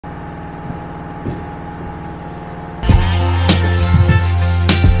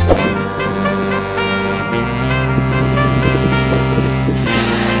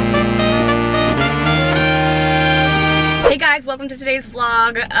guys, welcome to today's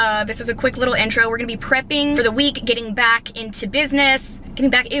vlog. This is a quick little intro. We're gonna be prepping for the week, getting back into business. Getting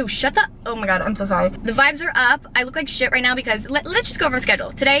back, ew, shut the, oh my god, I'm so sorry. The vibes are up. I look like shit right now because let's just go over the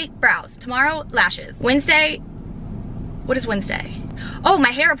schedule. Today, brows. Tomorrow, lashes. Wednesday, what is Wednesday? Oh, my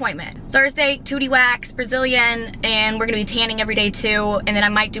hair appointment. Thursday, Tootie Wax, Brazilian, and we're gonna be tanning every day too. And then I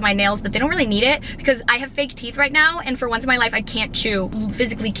might do my nails, but they don't really need it because I have fake teeth right now, and for once in my life, I can't chew,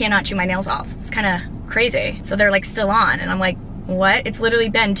 physically cannot chew my nails off. It's kind of crazy. So they're like still on, and I'm like, what? It's literally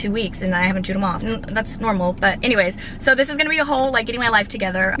been 2 weeks and I haven't chewed them off. That's normal, but anyways, so this is gonna be a whole like getting my life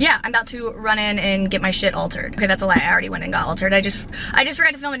together. Yeah, I'm about to run in and get my shit altered. Okay, that's a lie, I already went and got altered. I just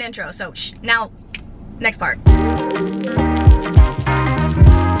forgot to film an intro, so shh, now, next part.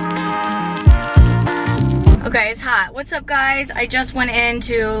 Okay, it's hot. What's up, guys? I just went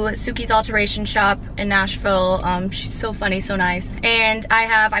into Suki's alteration shop in Nashville. She's so funny, so nice. And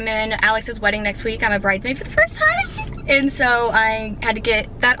I'm in Alex's wedding next week. I'm a bridesmaid for the first time. And so I had to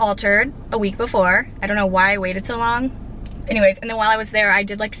get that altered a week before. I don't know why I waited so long. Anyways, and then while I was there, I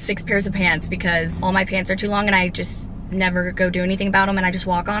did like 6 pairs of pants because all my pants are too long and I just never go do anything about them, and I just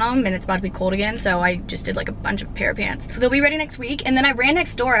walk on them, and it's about to be cold again, so I just did like a bunch of pair of pants. So they'll be ready next week. And then I ran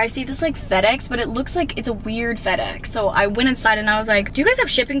next door. I see this like FedEx, but it looks like it's a weird FedEx. So I went inside and I was like, do you guys have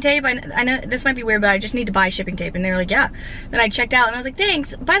shipping tape? I know this might be weird, but I just need to buy shipping tape. And they were like, yeah. Then I checked out and I was like,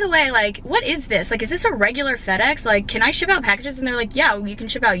 thanks. By the way, like, what is this? Like, is this a regular FedEx? Like, can I ship out packages? And they're like, yeah, you can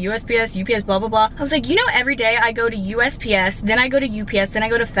ship out USPS, UPS, blah, blah, blah. I was like, you know, every day I go to USPS, then I go to UPS, then I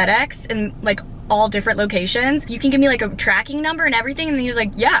go to FedEx, and like all different locations. You can give me like a tracking number and everything. And then he was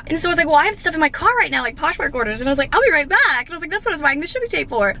like, yeah. And so I was like, well, I have stuff in my car right now, like Poshmark orders. And I was like, I'll be right back. And I was like, that's what I was buying the shipping tape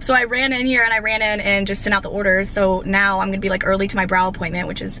for. So I ran in here and I ran in and just sent out the orders. So now I'm gonna be like early to my brow appointment,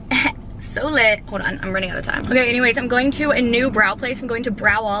 which is so lit. Hold on, I'm running out of time. Okay, anyways, I'm going to a new brow place. I'm going to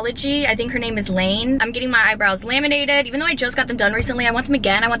Browology. I think her name is Lane. I'm getting my eyebrows laminated. Even though I just got them done recently, I want them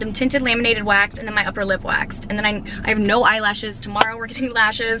again. I want them tinted, laminated, waxed, and then my upper lip waxed. And then I have no eyelashes. Tomorrow we're getting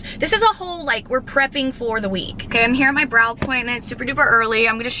lashes. This is a whole, like, we're prepping for the week. Okay, I'm here at my brow appointment, super duper early.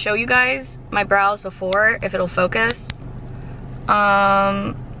 I'm gonna show you guys my brows before, if it'll focus.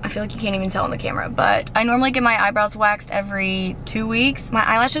 I feel like you can't even tell on the camera, but I normally get my eyebrows waxed every 2 weeks. My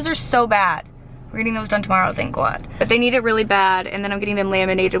eyelashes are so bad. We're getting those done tomorrow, thank God. But they need it really bad, and then I'm getting them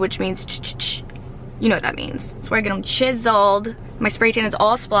laminated, which means you know what that means. That's where I get them chiseled. My spray tan is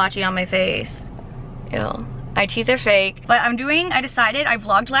all splotchy on my face. Ew. My teeth are fake. But I decided, I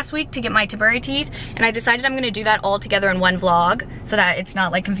vlogged last week to get my temporary teeth, and I decided I'm gonna do that all together in one vlog so that it's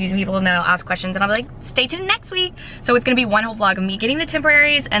not like confusing people and they'll ask questions and I'll be like, stay tuned next week. So it's gonna be one whole vlog of me getting the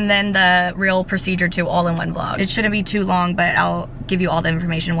temporaries and then the real procedure too, all in one vlog. It shouldn't be too long, but I'll give you all the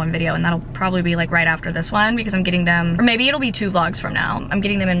information in one video, and that'll probably be like right after this one because I'm getting them, or maybe it'll be 2 vlogs from now. I'm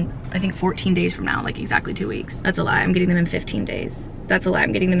getting them in, I think 14 days from now, like exactly 2 weeks. That's a lie, I'm getting them in 15 days. That's a lie,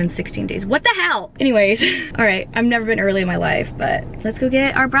 I'm getting them in 16 days. What the hell? Anyways, all right, I've never been early in my life, but let's go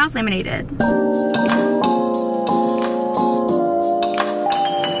get our brows laminated.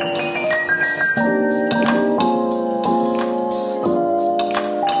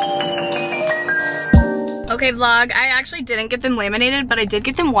 Okay, vlog, I actually didn't get them laminated, but I did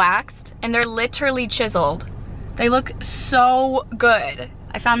get them waxed, and they're literally chiseled. They look so good.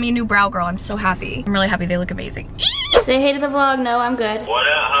 I found me a new brow girl, I'm so happy. I'm really happy, they look amazing. Say hey to the vlog. No, I'm good. What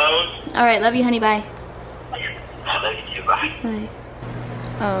up, hoes? All right, love you, honey, bye. I love you too, bye.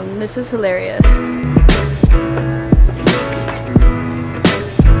 Bye. This is hilarious.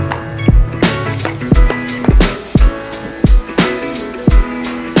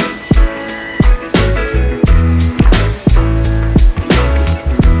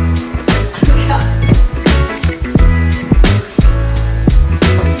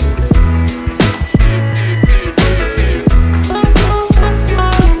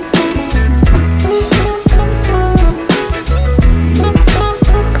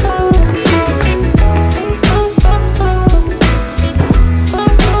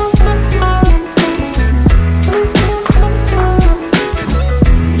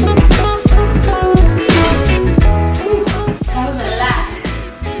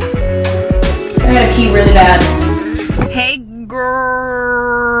 I gotta pee really bad. Hey girl.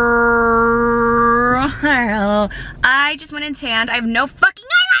 I just went and tanned. I have no fucking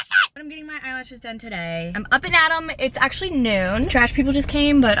eyelashes! But I'm getting my eyelashes done today. I'm up and at 'em. It's actually noon. Trash people just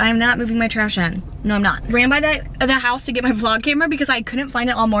came, but I'm not moving my trash in. No, I'm not. Ran by the house to get my vlog camera because I couldn't find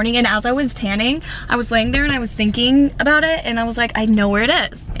it all morning, and as I was tanning, I was laying there and I was thinking about it, and I was like, I know where it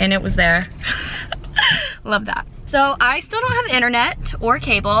is. And it was there. Love that. So I still don't have internet or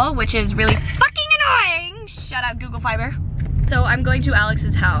cable, which is really fucking annoying. Shut up, Google Fiber. So I'm going to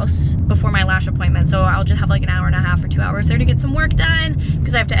Alex's house before my lash appointment, so I'll just have like an hour and a half or 2 hours there to get some work done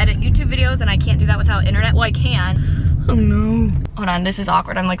because I have to edit YouTube videos and I can't do that without internet. Well, I can. Oh no. Hold on, this is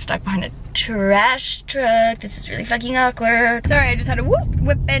awkward. I'm like stuck behind a trash truck. This is really fucking awkward. Sorry, I just had to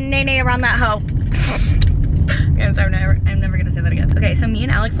whip and nay around that hoe. Okay, I'm sorry, I'm never gonna say that again. Okay, so me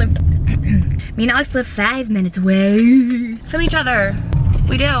and Alex live 5 minutes away from each other.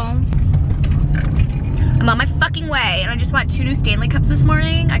 We do. I'm on my fucking way, and I just bought 2 new Stanley cups this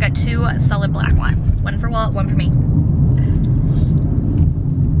morning. I got 2 solid black ones. One for Walt, one for me.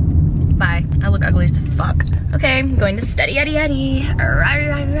 Bye. I look ugly as fuck. Okay, I'm going to Steady Eddie Eddie.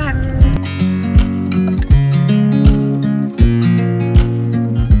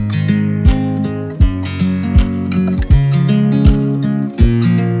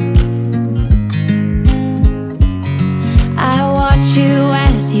 I watch you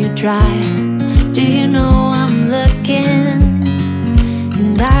as you drive. Do you know I'm looking?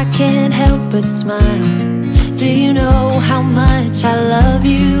 And I can't help but smile. Do you know how much I love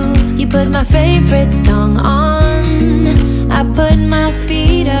you? You put my favorite song on, I put my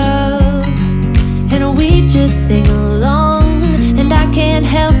feet up, and we just sing along. And I can't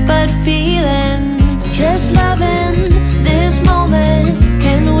help but feeling, just loving this moment.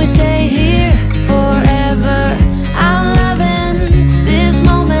 Can we stay here forever? I'm loving this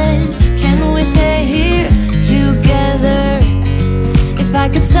moment. Can we stay here together? If I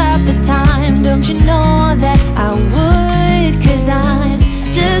could stop the time, don't you know that I would? 'Cause I'm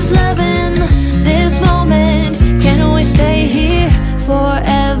just loving this moment. Can we stay here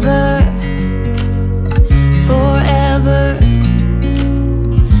forever? Forever.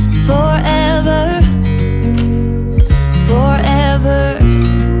 Forever. Forever.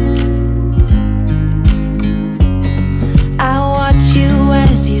 I watch you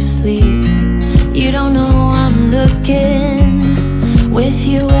as you sleep. You don't know I'm looking. With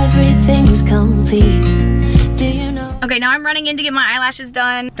you everything's complete. Do you know? Okay, now I'm running in to get my eyelashes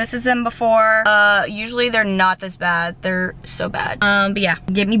done. This is them before. Usually they're not this bad. They're so bad. But yeah,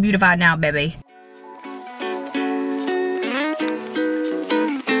 get me beautified now, baby.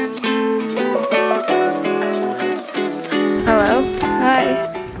 Hello.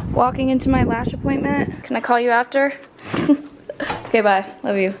 Hi. Walking into my lash appointment. Can I call you after? Okay, bye.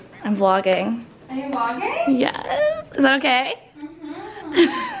 Love you. I'm vlogging. Are you vlogging? Yes. Is that okay?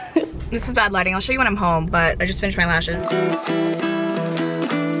 This is bad lighting. I'll show you when I'm home, but I just finished my lashes.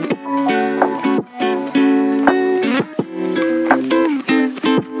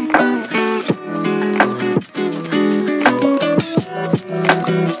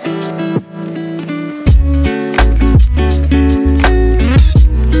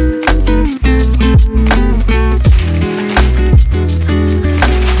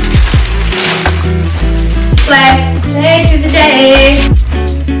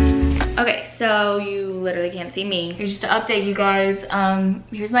 Okay, so you literally can't see me. Here's just to update you guys.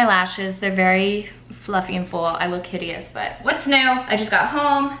 Here's my lashes. They're very fluffy and full. I look hideous, but what's new? I just got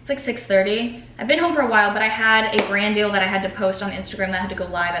home. It's like 6:30. I've been home for a while, but I had a brand deal that I had to post on Instagram that had to go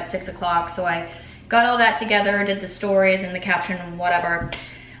live at 6 o'clock. So I got all that together, did the stories and the caption and whatever.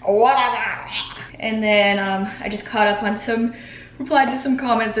 And then I just caught up on replied to some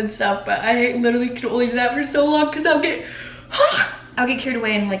comments and stuff, but I literally could only do that for so long because I'll get carried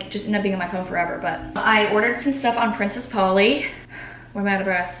away and like just end up being on my phone forever. But I ordered some stuff on Princess Polly. Why am I out of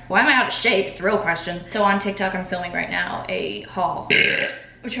breath? Why am I out of shape? It's the real question. So on TikTok, I'm filming right now a haul.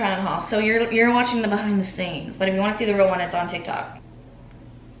 We're trying on haul. So you're watching the behind the scenes, but if you want to see the real one, it's on TikTok.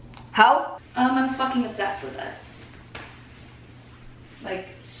 How? I'm fucking obsessed with this. Like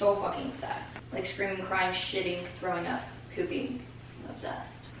so fucking obsessed. Like screaming, crying, shitting, throwing up, pooping. I'm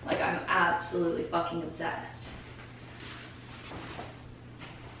obsessed. Like I'm absolutely fucking obsessed.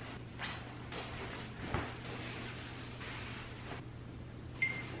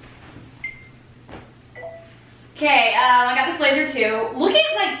 Okay, I got this blazer too. Look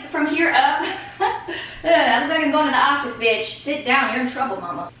at like from here up. I look like I'm going to the office, bitch. Sit down, you're in trouble,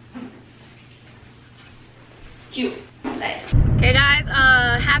 mama. Cute. Okay guys,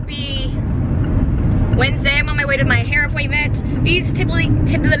 happy Wednesday. I'm on my way to my hair appointment. These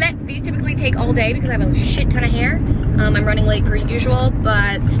typically take all day because I have a shit ton of hair. I'm running late per usual,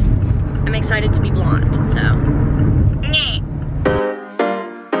 but I'm excited to be blonde, so.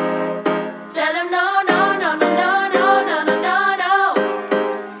 Tell him no, no, no, no, no, no, no, no, no, no.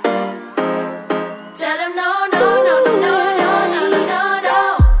 Tell him no, no, no, no, no, no, no, no, no.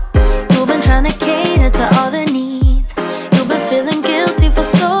 You've been trying to cater to all the needs. You've been feeling guilty for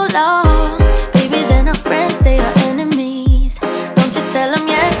so long. Baby, they're not friends, they are enemies. Don't you tell him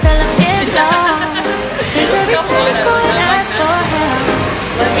yes, tell him get lost. 'Cause every time you go and ask for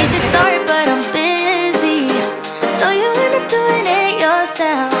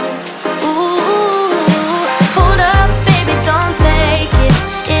yourself. Ooh, hold up, baby, don't take it.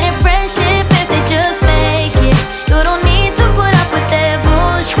 It ain't friendship if they just fake it. You don't need to put up with their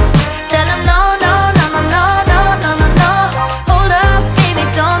bullshit. Tell them no, no, no, no, no, no, no, no, no. Hold up, baby,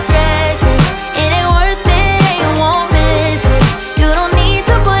 don't stress it. It ain't worth it and you won't miss it. You don't need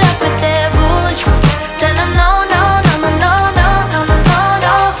to put up with their bullshit. Tell them no, no, no, no, no, no, no, no, no,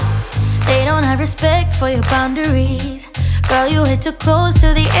 no. They don't have respect for your boundaries. Girl, you hit too close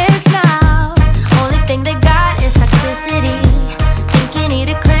to the edge now. Only thing they got is toxicity. Think you need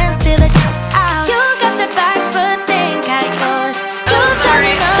a cleanse, clear the out. You got the bags, but they ain't got yours. You've done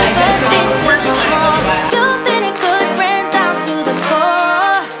enough, but they still want more. You've been a good friend down to the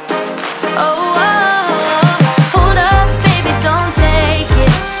core. Oh, oh, oh. Hold up, baby, don't take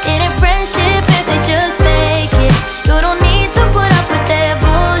it. It ain't friendship if they just fake it. You don't need to put up with their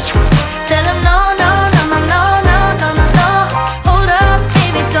bullshit. Tell them no, no, no, no, no, no, no, no, no. Hold up,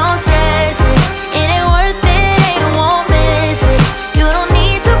 baby, don't stress it. It ain't worth it and you won't miss it. You don't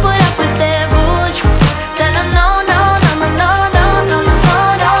need to put up with their bullshit. Tell them no, no, no, no, no, no, no, no, no,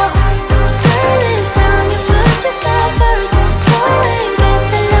 no. Girl, it's time you put yourself first. Go and get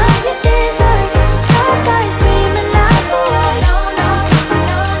the love you deserve. Stop by screaming out the word. No, no, no,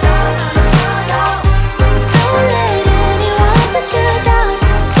 no, no, no, no. Don't let anyone put you down.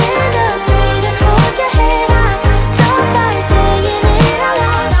 Stand up straight and hold your head high. Stop by saying it out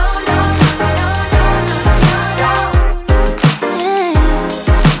loud. No, no, no, no, no, no, no, no. Yeah.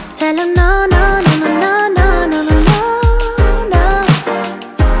 Tell them no, no, no, no, no, no, no, no, no.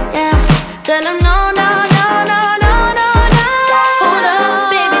 Yeah. Tell them no, no, no, no, no, no, no. Hold up,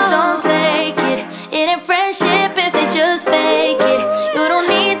 baby, don't take it. It ain't friendship if they just fake it. You don't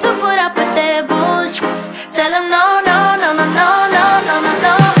need to put up with their bullshit. Tell them no, no, no, no, no, no, no, no,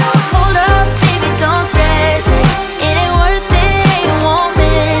 no. Hold up, baby, don't stress it. It ain't worth it and you won't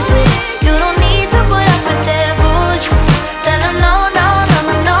miss it. You don't need to put up with their bullshit. Tell them no, no, no,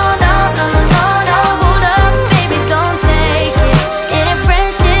 no, no, no, no, no, no, no. Hold up, baby, don't take it. It ain't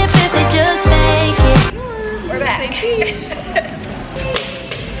friendship if they just fake it. We're back.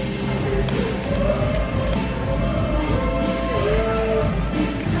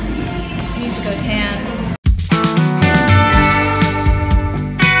 Need to go tan.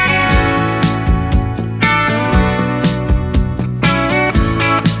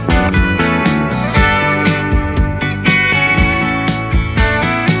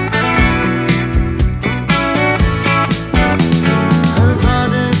 Of all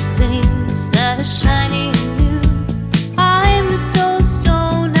the things that are shiny and new, I'm the dull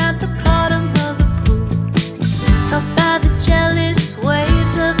stone at the bottom of a pool, tossed by the jealous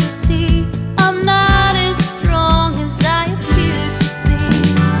waves of the sea. I'm not as strong as I appear to be.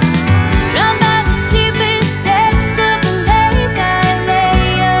 Round by the deepest depths of the lake, I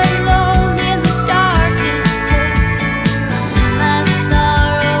lay alone in the darkest place. In my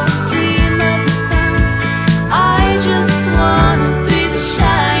sorrow, dream of the sun. I just wanna be the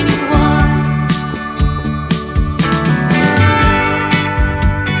shiny one.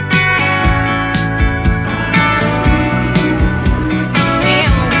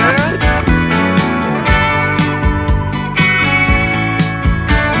 Damn, girl.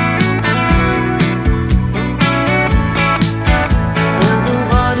 Where the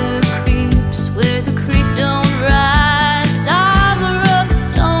water creeps, where the creek don't rise, I'm a rough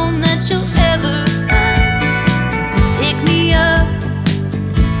stone that you'll ever find. Pick me up,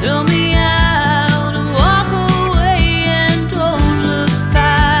 throw me out, and walk away and don't look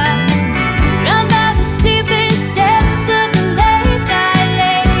back. Round by the deepest depths of the lake, I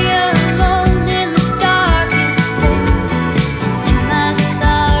lay alone in the darkest place. In my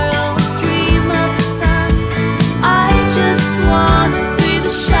sorrow, dream of the sun. I just wanna be the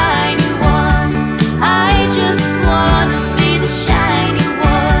shiny one. I just wanna be the shiny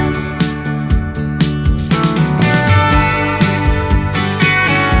one.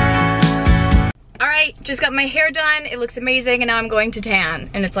 All right, just got my hair done. It looks amazing, and now I'm going to tan.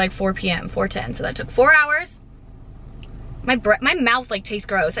 And it's like 4 p.m., 4:10, so that took 4 hours. My mouth like tastes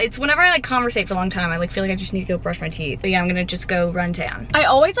gross. It's whenever I like conversate for a long time, I like feel like I just need to go brush my teeth. But yeah, I'm gonna just go run tan. I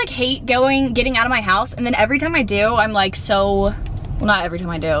always like hate getting out of my house, and then every time I do, I'm like so, well, not every time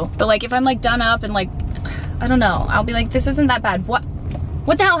I do, but like if I'm like done up and like, I don't know, I'll be like, this isn't that bad. What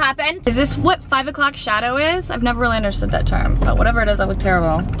the hell happened? Is this what 5 o'clock shadow is? I've never really understood that term, but whatever it is, I look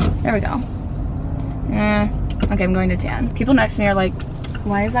terrible. There we go. Okay, I'm going to tan. People next to me are like,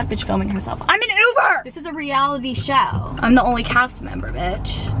 why is that bitch filming herself? I'm an Uber! This is a reality show. I'm the only cast member,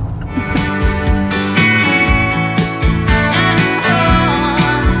 bitch.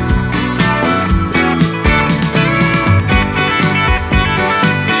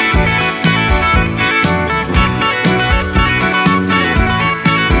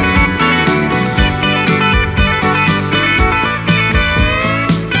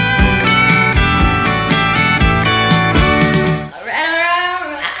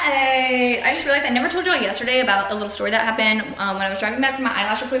 realized I never told y'all yesterday about a little story that happened when I was driving back from my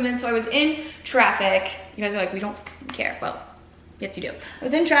eyelash appointment. So I was in traffic. You guys are like, we don't care. Well, yes you do. I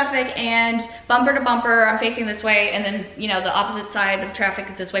was in traffic and bumper to bumper, I'm facing this way, and then, you know, the opposite side of traffic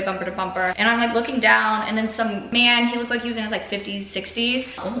is this way, bumper to bumper. And I'm like looking down, and then some man, he looked like he was in his like 50s, 60s.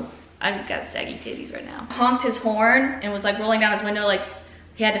 Oh, I've got saggy titties right now. Honked his horn and was like rolling down his window like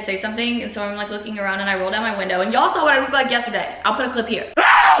he had to say something. And so I'm like looking around and I rolled down my window, and y'all saw what I looked like yesterday. I'll put a clip here.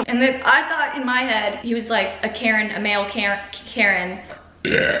 And then I thought in my head, he was like a Karen, a male Karen.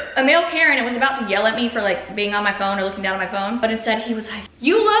 A male Karen and was about to yell at me for like being on my phone or looking down at my phone. But instead he was like,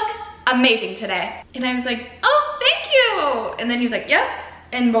 you look amazing today. And I was like, oh, thank you. And then he was like, yep.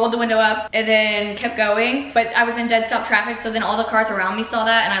 And rolled the window up and then kept going. But I was in dead stop traffic, so then all the cars around me saw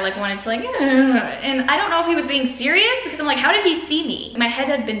that, and I like wanted to like, and I don't know if he was being serious, because I'm like, how did he see me? My head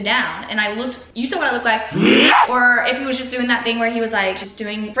had been down and I looked, you saw what I looked like. Or if he was just doing that thing where he was like just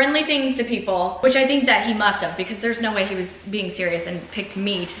doing friendly things to people, which I think that he must have, because there's no way he was being serious and picked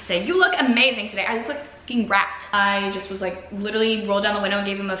me to say, you look amazing today. I look like fucking wrapped. I just was like, literally rolled down the window and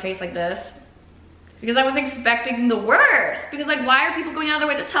gave him a face like this. Because I was expecting the worst. Because like, why are people going out of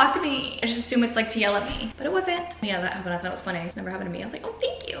their way to talk to me? I just assume it's like to yell at me, but it wasn't. Yeah, that happened. I thought it was funny. It's never happened to me. I was like, oh,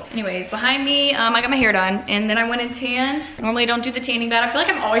 thank you. Anyways, behind me, I got my hair done, and then I went and tanned. Normally I don't do the tanning bed. I feel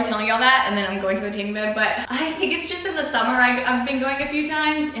like I'm always telling y'all that, and then I'm going to the tanning bed, but I think it's just in the summer. I've been going a few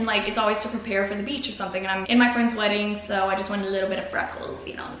times, and like, it's always to prepare for the beach or something, and I'm in my friend's wedding, so I just wanted a little bit of freckles,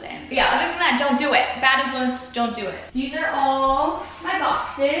 you know what I'm saying? But yeah, other than that, don't do it. Bad influence, don't do it. These are all my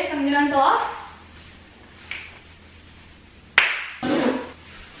boxes. I'm gonna unbox.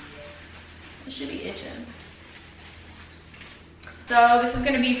 Should be itching. So this is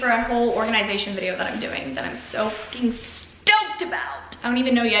gonna be for a whole organization video that I'm doing that I'm so fucking stoked about. I don't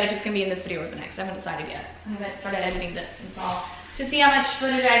even know yet if it's gonna be in this video or the next. I haven't decided yet. I haven't started editing this. It's all to see how much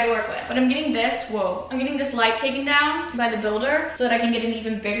footage I have to work with. But I'm getting this, whoa. I'm getting this light taken down by the builder so that I can get an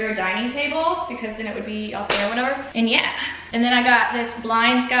even bigger dining table, because then it would be off there or whatever. And yeah. And then I got this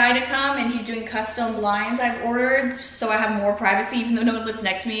blinds guy to come, and he's doing custom blinds I've ordered so I have more privacy, even though no one lives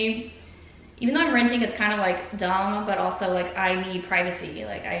next to me. Even though I'm renting, it's kind of like dumb, but also like I need privacy.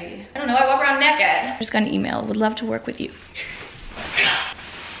 Like I don't know, I walk around naked. Just got an email, would love to work with you.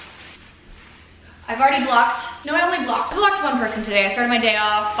 I've already blocked, no, I only blocked one person today. I started my day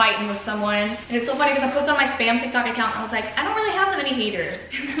off fighting with someone. And it's so funny because I posted on my spam TikTok account and I was like, I don't really have that many haters.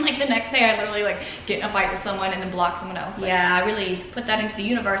 And then like the next day I literally like get in a fight with someone and then block someone else. Like, yeah, I really put that into the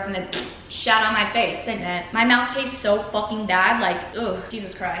universe and then shout on my face, didn't it? My mouth tastes so fucking bad, like, ugh,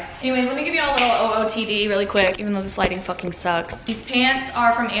 Jesus Christ. Anyways, let me give you all a little OOTD really quick, even though this lighting fucking sucks. These pants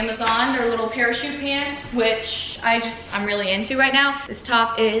are from Amazon. They're little parachute pants, which I'm really into right now. This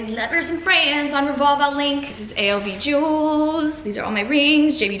top is Lovers and Friends on Revolve, I'll link. This is ALV jewels. These are all my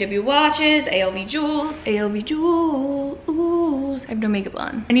rings, JBW watches, ALV jewels, ALV jewels. I have no makeup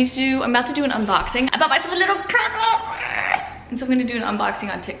on. I'm about to do an unboxing. I bought myself a little present. And so I'm gonna do an unboxing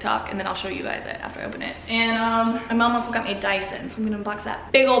on TikTok, and then I'll show you guys it after I open it. And my mom also got me a Dyson, so I'm gonna unbox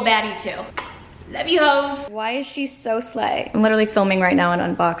that big old baddie too. Love you hoes. Why is she so slay? I'm literally filming right now an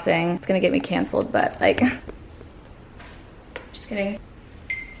unboxing. It's gonna get me canceled, but like, just kidding.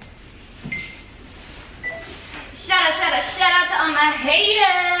 Shout out to all my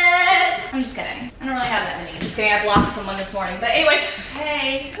haters. I'm just kidding. I don't really have that many. Just kidding, I blocked someone this morning. But anyways,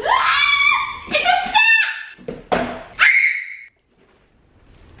 hey. It's a sack!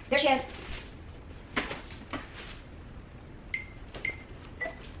 There she is.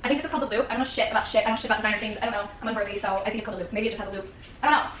 I think this is called the loop. I don't know shit about shit. I don't know shit about designer things. I don't know. I'm unworthy, so I think it's called the loop. Maybe it just has a loop. I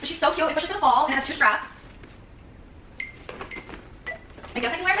don't know. But she's so cute, especially for the fall, and it has 2 straps. I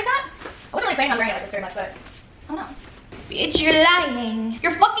guess I can wear it like that. I wasn't really planning on wearing it like this very much, but I don't know. Bitch, you're lying.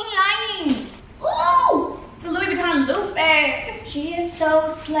 You're fucking lying. Ooh! It's a Louis Vuitton loop bag. She is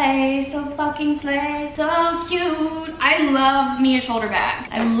so slay, so fucking slay, so cute. I love me a shoulder bag.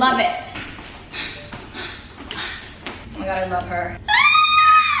 I love it. Oh my god, I love her.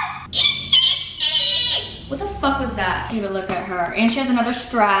 What the fuck was that? Give a look at her. And she has another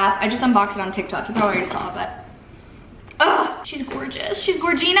strap. I just unboxed it on TikTok. You probably already saw it, but ugh, she's gorgeous. She's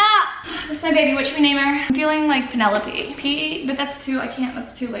Gorgina. This is my baby. What should we name her? I'm feeling like Penelope. But that's too,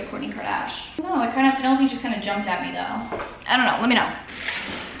 that's too like Kourtney Kardashian. No, Penelope just kind of jumped at me though. I don't know, let me know.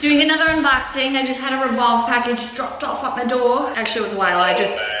 Doing another unboxing. I just had a Revolve package dropped off at my door. Actually, it was a while.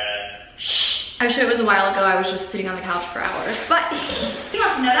 Actually, it was a while ago. I was just sitting on the couch for hours. But you don't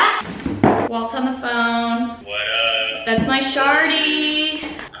have to know that. Walt's on the phone. What up? That's my Shardy.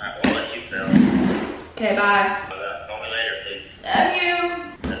 Alright, we'll let you film. Okay, bye. Call me later, please. Love you.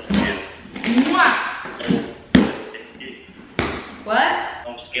 Love you. Mwah. It's you. What?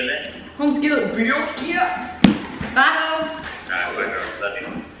 Don't skillet. Home skillet, real skillet. Bye. Alright, bye girl. Love you.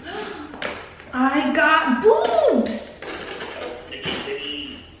 I got boobs. Oh, sticky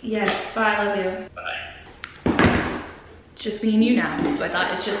titties. Yes, bye, I love you. Bye. It's just me and you now. So I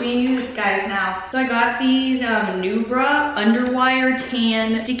thought it's just me and you guys now. So I got these new bra, underwire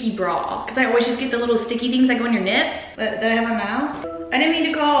tan sticky bra. Cause I always just get the little sticky things that go on your nips that I have on now. I didn't mean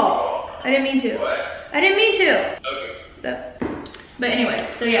to call. I didn't mean to. What? I didn't mean to. Okay. But anyways,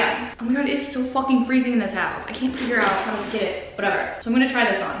 so yeah. Oh my god, it's so fucking freezing in this house. I can't figure out how to get it. Whatever. So I'm gonna try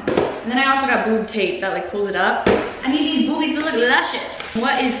this on. And then I also got boob tape that like pulls it up. I need these boobies to look luscious.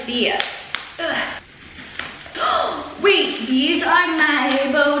 What is this? Wait, these are my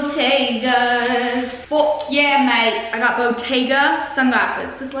Bottegas. Fuck yeah, mate. I got Bottega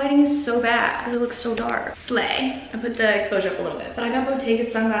sunglasses. This lighting is so bad because it looks so dark. Slay. I put the exposure up a little bit. But I got Bottega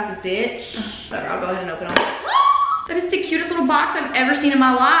sunglasses, bitch. Whatever, I'll go ahead and open them. That is the cutest little box I've ever seen in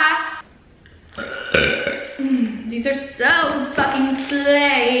my life. These are so fucking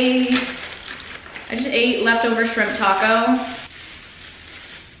slay. I just ate leftover shrimp taco.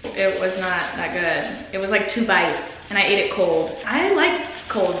 It was not that good. It was like 2 bites and I ate it cold. I like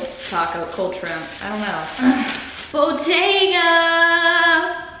cold taco, cold shrimp. I don't know. Bottega!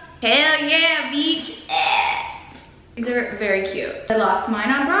 Hell yeah, beach. These are very cute. I lost mine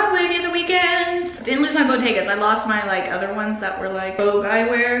on Broadway the other weekend. Didn't lose my Bottegas. I lost my like other ones that were like Vogue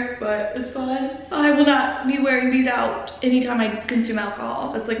eyewear, but it's fine. I will not be wearing these out anytime I consume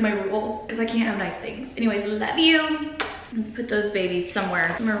alcohol. That's like my rule because I can't have nice things. Anyways, love you. Let's put those babies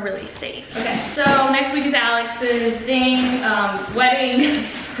somewhere really safe. Okay, so next week is Alex's thing, wedding,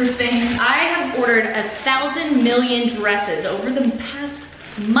 her thing. I have ordered 1,000 million dresses over the past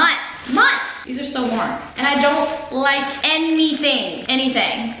month. These are so warm. And I don't like anything.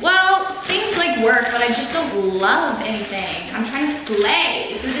 Well, things like work, but I just don't love anything. I'm trying to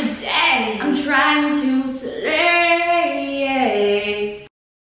slay through the day. I'm trying to slay.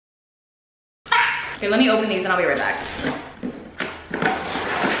 Okay, let me open these and I'll be right back.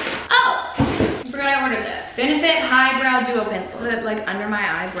 Oh, I forgot I ordered this. Benefit Highbrow Duo Pencil. Put it like under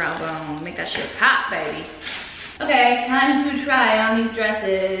my eyebrow bone. Make that shit hot, baby. Okay, time to try on these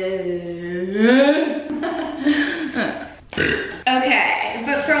dresses. Okay,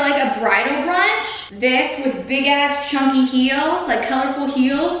 but for like a bridal brunch, this with big ass chunky heels, like colorful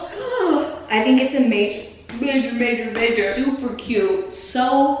heels, I think it's a major. Super cute,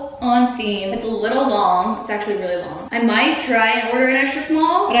 so on theme. It's a little long, it's actually really long. I might try and order an extra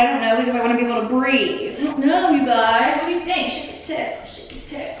small, but I don't know because I want to be able to breathe. I don't know, you guys, what do you think? Shake it tip, shake it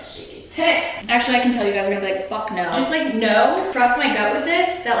tip, shake it tip. Actually, I can tell you guys are gonna be like, fuck no. Just like no, trust my gut with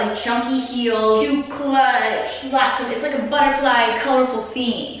this, that like chunky heel, cute clutch, lots of, it's like a butterfly colorful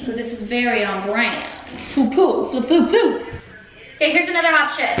theme. So this is very on brand. Okay, here's another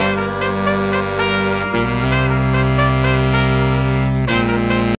option.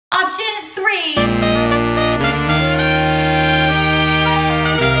 Option 3.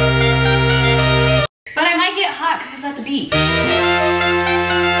 But I might get hot because it's at the beach.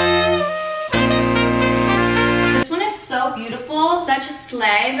 This one is so beautiful, such a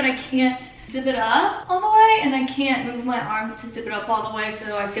slay, but I can't zip it up all the way and I can't move my arms to zip it up all the way,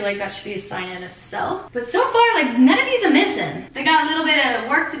 so I feel like that should be a sign in itself. But so far, like, none of these are missing. They got a little bit of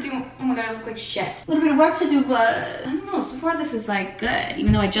work to do. Oh my god, I look like shit. A little bit of work to do, but I don't know, so far this is like good,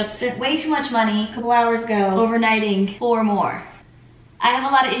 even though I just spent way too much money a couple hours ago overnighting 4 more. I have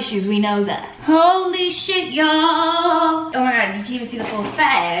a lot of issues, we know that. Holy shit, y'all. Oh my god, you can't even see the full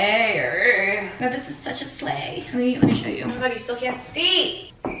fire. God, this is such a slay. Let me show you. Oh my god, you still can't see.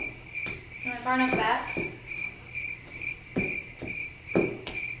 Am I far enough back?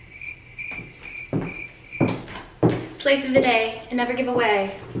 Slay through the day and never give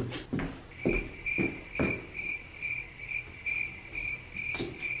away.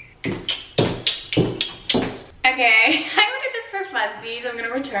 Okay, I ordered this for funsies. I'm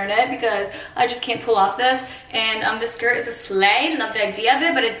gonna return it because I just can't pull off this. And this skirt is a slay. Love the idea of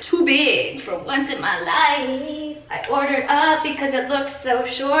it, but it's too big for once in my life. I ordered up because it looks so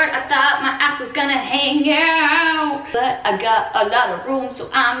short. I thought my ass was gonna hang out, but I got a lot of room, so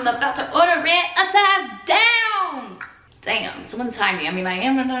I'm about to order it a size down. Damn, someone time me. I mean, I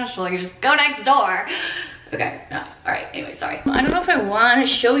am in Nashville. I can just go next door. Okay, no, all right, anyway, sorry. I don't know if I want to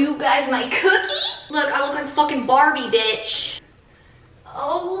show you guys my cookie. Look, I look like fucking Barbie, bitch.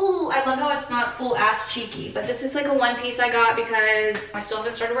 Oh, I love how it's not full ass cheeky, but this is like a one piece I got because I still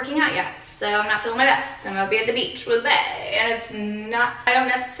haven't started working out yet, so I'm not feeling my best. I'm gonna be at the beach with Bay, and it's not, I don't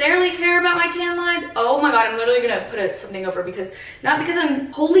necessarily care about my tan lines. Oh my god, I'm literally gonna put something over because, not because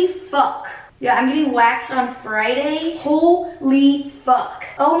I'm, holy fuck. Yeah, I'm getting waxed on Friday. Holy fuck.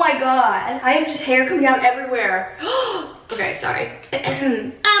 Oh my god. I have just hair coming out everywhere. Okay, sorry.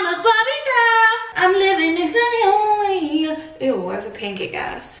 I'm a Barbie girl. I'm living in my own way. Ew, I have a pancake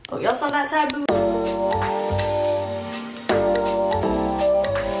ass. Oh, y'all saw that side boob?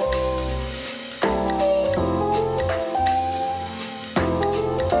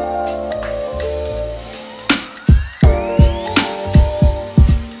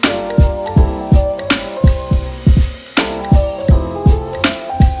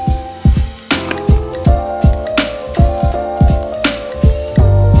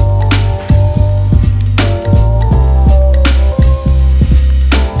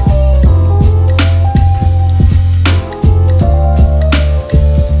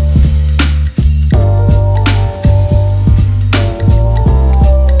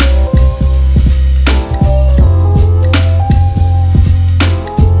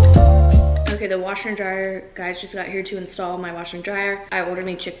 Washer and dryer guys just got here to install my washer and dryer. I ordered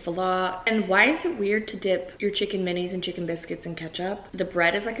me Chick-fil-A. And why is it weird to dip your chicken minis and chicken biscuits in ketchup? The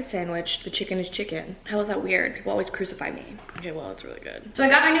bread is like a sandwich, the chicken is chicken. How is that weird? People always crucify me. Okay, well, it's really good. So I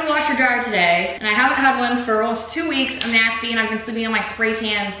got my new washer dryer today, and I haven't had one for almost 2 weeks. I'm nasty, and I've been sleeping on my spray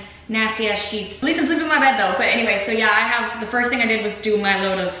tan nasty ass sheets. At least I'm sleeping in my bed though. But anyway, so yeah, the first thing I did was do my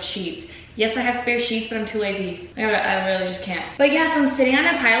load of sheets. Yes, I have spare sheets, but I'm too lazy. I really just can't. But yeah, so I'm sitting on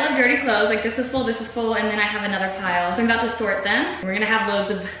a pile of dirty clothes. Like this is full, and then I have another pile. So I'm about to sort them. We're gonna have loads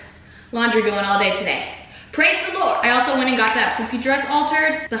of laundry going all day today. Praise the Lord. I also went and got that poofy dress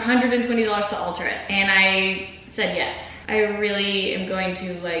altered. It's $120 to alter it. And I said yes. I really am going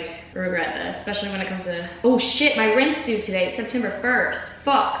to like regret this, especially when it comes to, oh shit, my rent's due today. It's September 1st.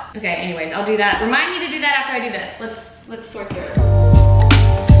 Fuck. Okay, anyways, I'll do that. Remind me to do that after I do this. Let's sort through it.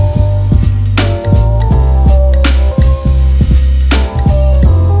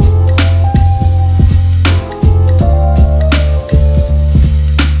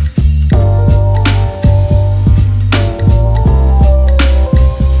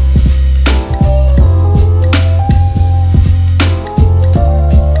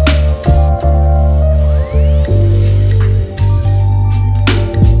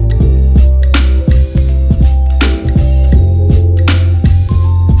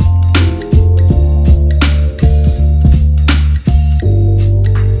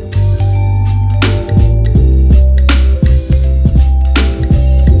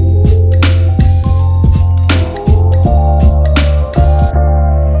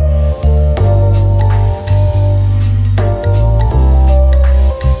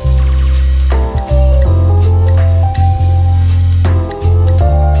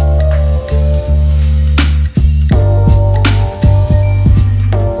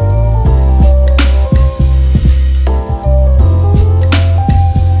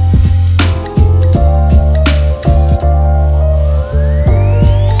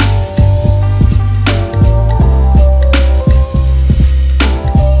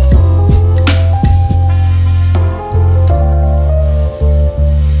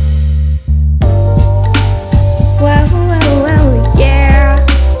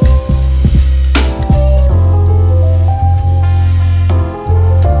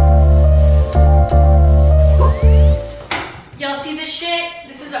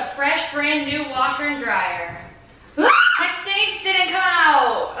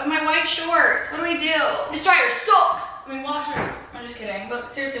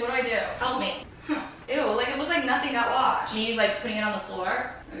 Seriously, what do I do? Help me. Ew, like it looked like nothing got washed. Me like putting it on the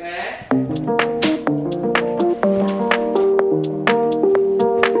floor. Okay.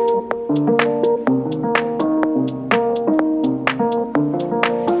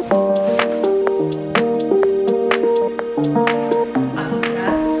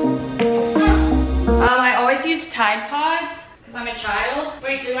 I always use Tide Pods because I'm a child.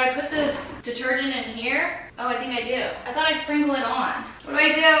 Wait, do I put the detergent in here? Oh, I think I do. I thought I sprinkle it on. What do I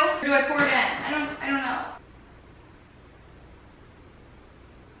do? Or do I pour it in? I don't know.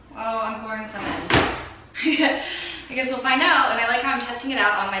 Oh, I'm pouring some in. I guess we'll find out. And I like how I'm testing it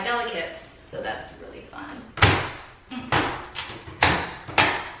out on my delicates. So that's really fun.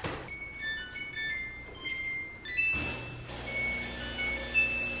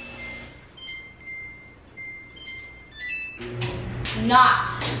 Not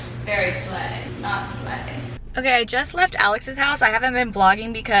very slay. Not slay. Okay, I just left Alex's house. I haven't been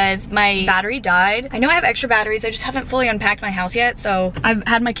vlogging because my battery died. I know I have extra batteries. I just haven't fully unpacked my house yet. So I've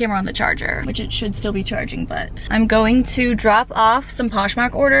had my camera on the charger, which it should still be charging, but I'm going to drop off some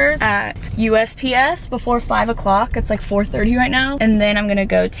Poshmark orders at USPS before 5 o'clock. It's like 4:30 right now. And then I'm gonna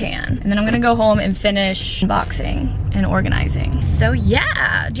go tan. And then I'm gonna go home and finish unboxing and organizing. So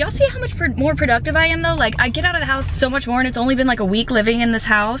yeah, do y'all see how much more productive I am though? Like I get out of the house so much more, and it's only been like a week living in this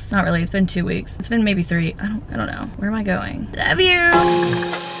house. Not really, it's been 2 weeks. It's been maybe 3. I don't know. Where am I going? Love you.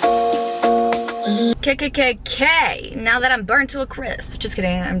 KKKK. Now that I'm burnt to a crisp. Just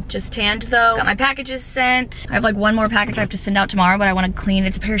kidding, I'm just tanned though. Got my packages sent. I have like one more package I have to send out tomorrow, but I want to clean.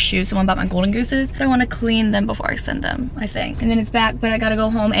 It's a pair of shoes, someone bought my golden gooses, but I want to clean them before I send them, I think. And then it's back, but I gotta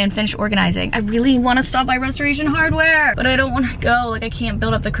go home and finish organizing. I really want to stop by Restoration Hardware, but I don't want to go. Like I can't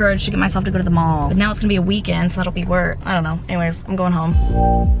build up the courage to get myself to go to the mall. But now it's gonna be a weekend, so that'll be work. I don't know. Anyways, I'm going home.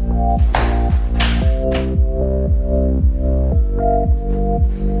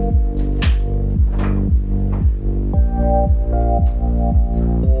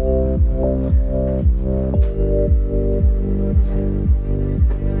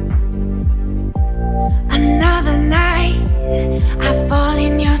 Another night, I fall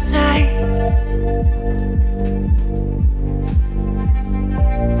in your sight.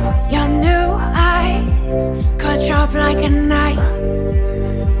 Your new eyes cut sharp like a knife.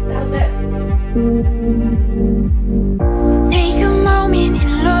 How's this? Take a moment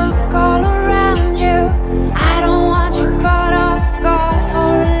and look all around you. I don't want you caught off guard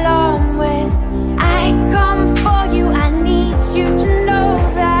or alarmed when I come for you. I need you to know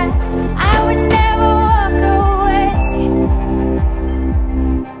that I would never walk away.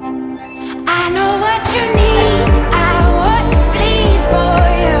 I know what you need, I would bleed for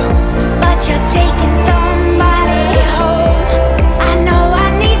you, but you're taking somebody home. I know I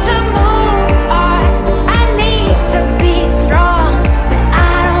need to move on, I need to be strong, but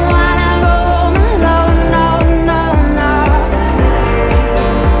I don't wanna go home alone, no, no, no.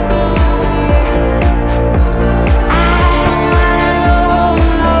 I don't wanna go home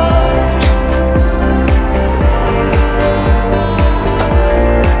alone.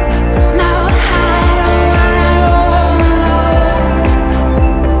 No, I don't wanna go home alone.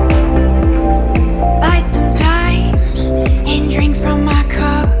 Bite some time and drink from my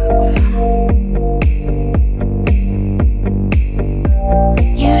cup.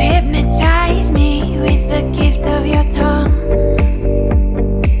 You hypnotize me with the gift of your tongue.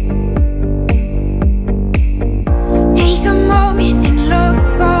 Take a moment and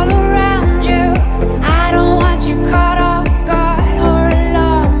look all around you. I don't want you caught off guard or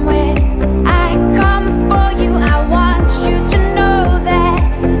alarmed when I come for you. I want you to know that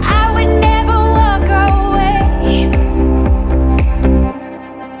I would never walk away.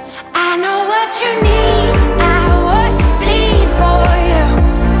 I know what you need, I would bleed for you,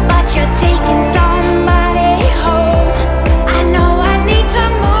 but you're taking somebody home. I know I need to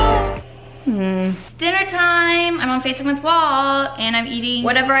move. It's dinner time. I'm on FaceTime with Wall, and I'm eating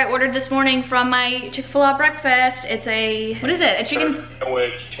whatever I ordered this morning from my Chick-fil-A breakfast. It's a, what is it? A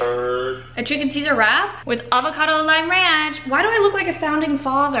chicken Caesar wrap with avocado lime ranch. Why do I look like a founding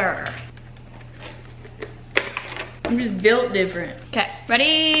father? I'm just built different. Okay,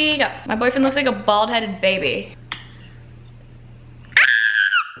 ready, go. My boyfriend looks like a bald-headed baby.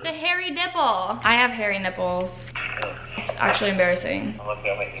 The hairy nipple. I have hairy nipples. It's actually embarrassing. I'm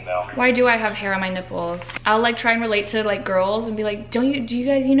looking at my email. Why do I have hair on my nipples? I'll like try and relate to like girls and be like, do you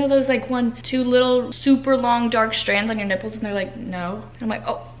guys, you know those like 2 little super long dark strands on your nipples? And they're like, no. And I'm like,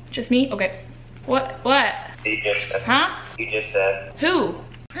 oh, just me? Okay. What? You just said. Huh? You just said. Who?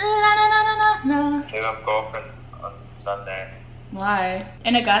 No. Maybe I'm girlfriend on Sunday. Why?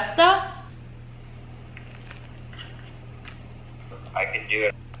 In Augusta? I can do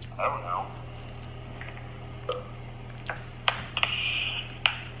it. I don't know.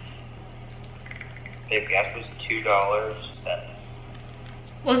 Babe, gas was $2.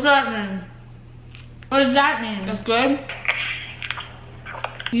 What's that mean? What does that mean? That's good?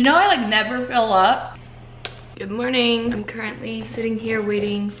 You know I like never fill up. Good morning. I'm currently sitting here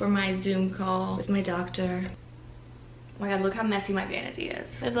waiting for my Zoom call with my doctor. Oh my god, look how messy my vanity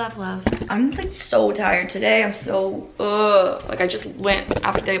is. Live, laugh, love. I'm like so tired today. I'm so, like I just went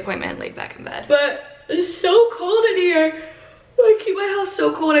after the appointment, laid back in bed. But it's so cold in here. I keep my house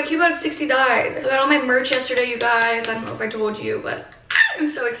so cold. I keep it at 69. I got all my merch yesterday, you guys. I don't know if I told you, but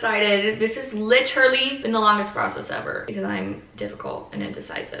I'm so excited. This has literally been the longest process ever because I'm difficult and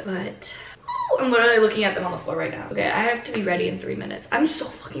indecisive, but I'm literally looking at them on the floor right now. Okay, I have to be ready in 3 minutes. I'm so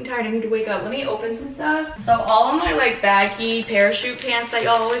fucking tired. I need to wake up. Let me open some stuff. So all of my like baggy parachute pants that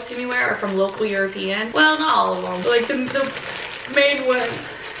y'all always see me wear are from Local European. Well, not all of them, but like the main ones.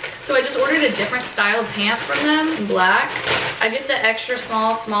 So I just ordered a different style of pant from them in black. I get the extra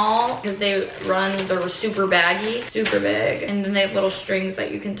small because they're super baggy, super big. And then they have little strings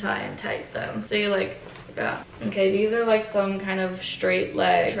that you can tie and tighten them. So you like Yeah. Okay, these are like some kind of straight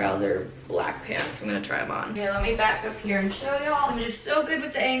leg trouser black pants. I'm gonna try them on. Okay, let me back up here and show y'all. I'm just so good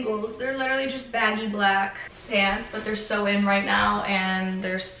with the angles. They're literally just baggy black pants, but they're so in right now and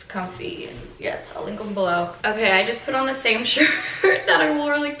they're comfy. And yes, I'll link them below. Okay, I just put on the same shirt that I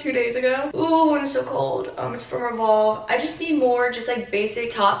wore like 2 days ago. Ooh, I'm so cold. It's from Revolve. I just need more just like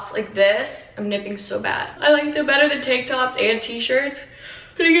basic tops like this. I'm nipping so bad. I like them better than tank tops and t-shirts.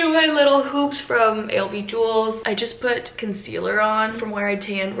 Gonna get my little hoops from LV Jewels. I just put concealer on from where I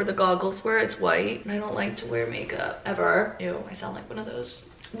tanned where the goggles were. It's white. And I don't like to wear makeup ever. Ew, I sound like one of those.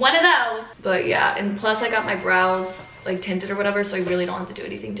 But yeah, and plus I got my brows like tinted or whatever, so I really don't have to do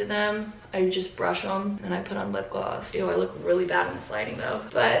anything to them. I just brush them and I put on lip gloss. Ew, I look really bad in the sliding though.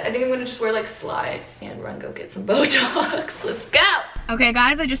 But I think I'm gonna just wear like slides and run go get some Botox. Let's go. Okay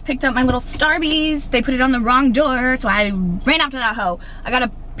guys, I just picked up my little Starbies. They put it on the wrong door, so I ran after that hoe. I got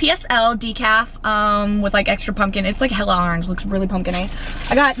a PSL decaf with like extra pumpkin. It's like hella orange, looks really pumpkin-y.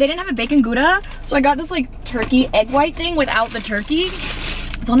 They didn't have a bacon Gouda, so I got this like turkey egg white thing without the turkey.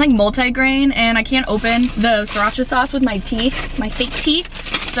 It's on like multi-grain and I can't open the sriracha sauce with my teeth, my fake teeth.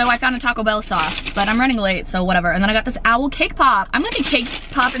 So I found a Taco Bell sauce, but I'm running late, so whatever. And then I got this owl cake pop. I'm like a cake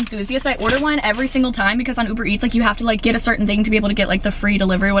pop enthusiast. I order one every single time because on Uber Eats, like you have to like get a certain thing to be able to get like the free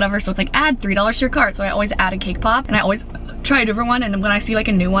delivery or whatever. So it's like add $3 to your cart. So I always add a cake pop and I always try a different one. And when I see like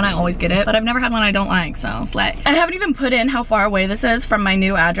a new one, I always get it. But I've never had one I don't like, so slay. I haven't even put in how far away this is from my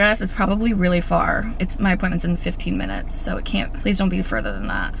new address. It's probably really far. My appointment's in 15 minutes, so it can't, please don't be further than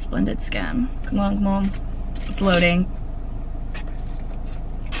that. Splendid scam. Come on, come on. It's loading.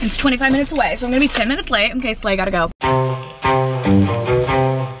 It's 25 minutes away, so I'm gonna be 10 minutes late. Okay, slay, gotta go. I'm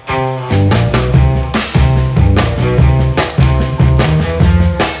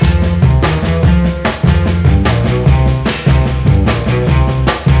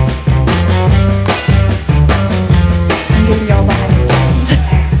giving y'all behind the scenes.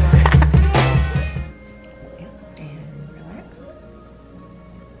 And relax.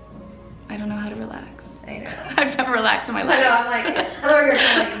 I don't know how to relax. I know. I've never relaxed in my life. I know, I'm like, I thought we were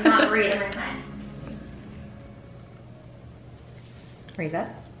gonna like not breathe. I'm like, raise up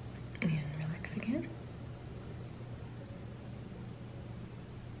and relax again.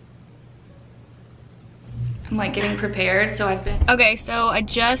 I'm like getting prepared, so I've been... Okay, so I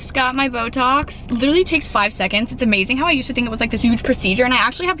just got my Botox. Literally takes 5 seconds. It's amazing how I used to think it was like this huge procedure, and I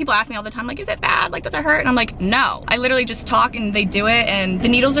actually have people ask me all the time, like, is it bad? Like, does it hurt? And I'm like, no. I literally just talk and they do it, and the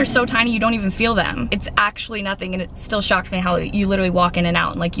needles are so tiny you don't even feel them. It's actually nothing, and it still shocks me how you literally walk in and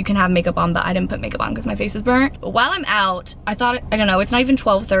out, and like you can have makeup on, but I didn't put makeup on because my face is burnt. But while I'm out, I thought, I don't know, it's not even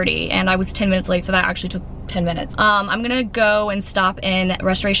 12:30, and I was 10 minutes late, so that actually took 10 minutes. I'm gonna go and stop in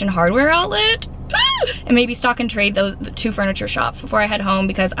Restoration Hardware Outlet and maybe stock and trade the 2 furniture shops before I head home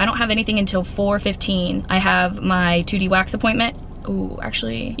because I don't have anything until 4:15. I have my 2D wax appointment. Ooh,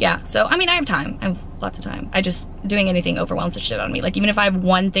 actually, yeah. So, I mean, I have time. I have lots of time. Doing anything overwhelms the shit out of me. Like, even if I have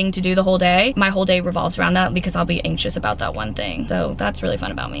one thing to do the whole day, my whole day revolves around that because I'll be anxious about that one thing. So that's really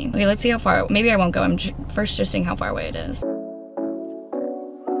fun about me. Okay, let's see how far, maybe I won't go. I'm first just seeing how far away it is.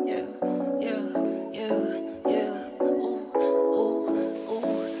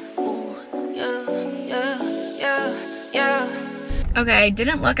 Okay, I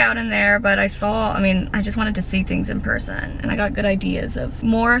didn't look out in there, but I just wanted to see things in person, and I got good ideas of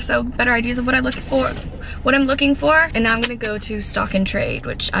better ideas of what I'm looking for. And now I'm gonna go to Stock and Trade,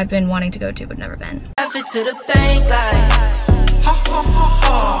 which I've been wanting to go to but never been. Left it to the bank like, ha ha ha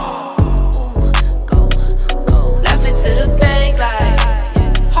ha. Ooh, go. Left it to the bank like,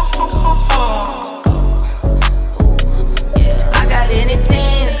 ha ha ha ha. Ooh, yeah. I got it in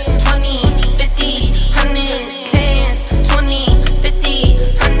 10s, 20, 50, 100s, 10s, 20, 50,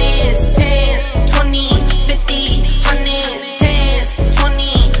 100s, 10s, 20, 50, 100s, 10s, 20,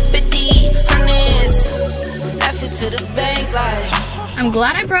 50, 100s. Left it to the bank like. I'm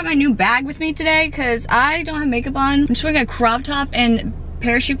glad I brought my new bag with me today because I don't have makeup on. I'm just wearing a crop top and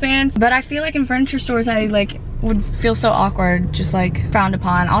parachute pants, but I feel like in furniture stores I would feel so awkward, just like frowned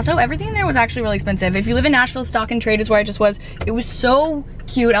upon. Also, everything there was actually really expensive. If you live in Nashville, Stock and Trade is where I just was. It was so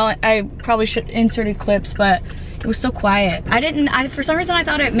cute. I probably should inserted clips, but it was so quiet. For some reason I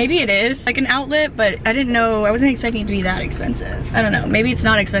thought maybe it is like an outlet, but I didn't know, I wasn't expecting it to be that expensive. I don't know, maybe it's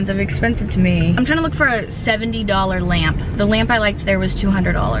not expensive, expensive to me. I'm trying to look for a $70 lamp. The lamp I liked there was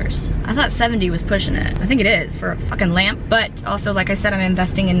 $200. I thought 70 was pushing it. I think it is for a fucking lamp, but also like I said, I'm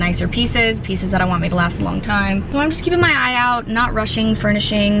investing in nicer pieces that I want me to last a long time. So I'm just keeping my eye out, not rushing,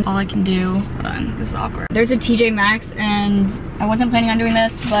 furnishing, all I can do. Hold on, this is awkward. There's a TJ Maxx and I wasn't planning on doing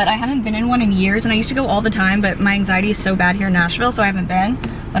this, but I haven't been in one in years, and I used to go all the time, but my anxiety is so bad here in Nashville, so I haven't been,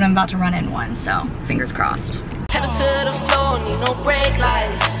 but I'm about to run in one, so fingers crossed. Pedal to the floor, need no brake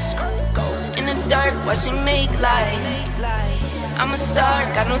lights. In the dark, watch me make light. I'm a star,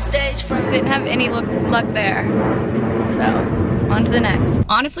 got no stage fright. Didn't have any luck there, so on to the next.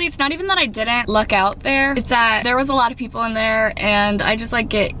 Honestly, it's not even that I didn't luck out there. It's that there was a lot of people in there and I just like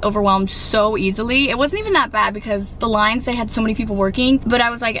get overwhelmed so easily. It wasn't even that bad because the lines, they had so many people working, but I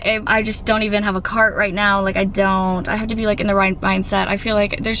was like, I just don't even have a cart right now. Like I have to be like in the right mindset. I feel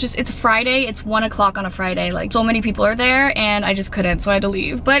like it's a Friday, it's 1 o'clock on a Friday. Like so many people are there and I just couldn't, so I had to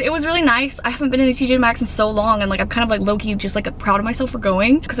leave. But it was really nice. I haven't been in a TJ Maxx in so long and like I'm kind of like low-key just like proud of myself for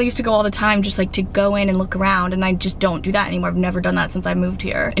going because I used to go all the time just like to go in and look around, and I just don't do that anymore. I've never done that since I moved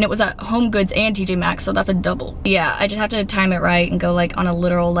here, and it was at Home Goods and TJ Maxx, so that's a double. Yeah, I just have to time it right and go like on a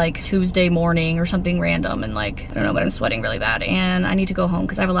literal like Tuesday morning or something random, and like I don't know, but I'm sweating really bad and I need to go home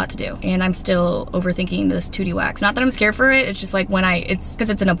because I have a lot to do, and I'm still overthinking this 2D wax. Not that I'm scared for it, it's just like when it's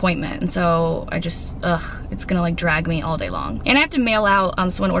because it's an appointment, and so I just it's gonna like drag me all day long, and I have to mail out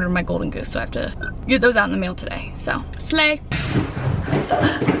someone ordered my golden goose, so I have to get those out in the mail today. So slay.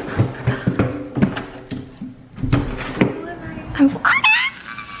 I'm flying!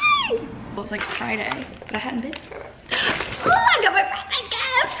 It was like Friday, but I hadn't been for it. Oh, I got my birthday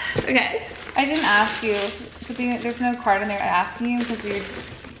gift! Okay. I didn't ask you. There's no card in there asking you because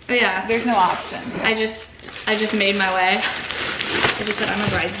yeah, there's no option. I just made my way. I just said I'm a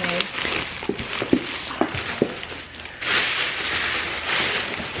bridesmaid.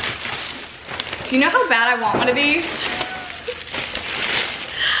 Do you know how bad I want one of these?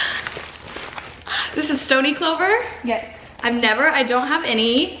 This is Stony Clover. Yes. I don't have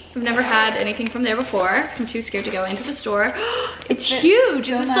any. I've never had anything from there before. I'm too scared to go into the store. It's huge.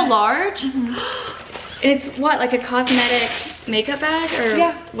 So is this much. the large? Mm-hmm. And it's what, like a cosmetic makeup bag or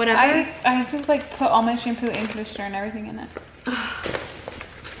yeah, whatever? I just like put all my shampoo and conditioner and everything in it.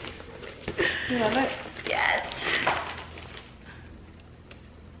 You love it? Yes.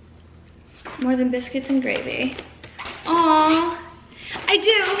 More than biscuits and gravy. Aww. I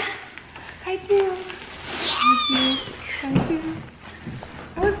do. I do.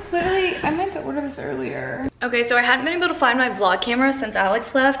 I meant to order this earlier. Okay, so I hadn't been able to find my vlog camera since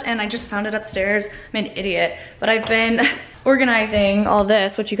Alex left, and I just found it upstairs. I'm an idiot, but I've been organizing all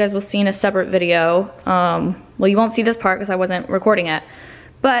this, which you guys will see in a separate video. Well, you won't see this part because I wasn't recording it,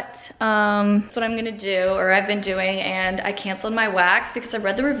 but that's what I'm gonna do, or I've been doing, and I canceled my wax because I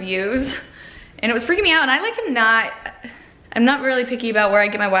read the reviews and it was freaking me out, and I like I'm not really picky about where I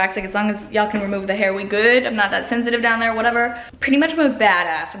get my wax. Like as long as y'all can remove the hair, we good. I'm not that sensitive down there, whatever. Pretty much I'm a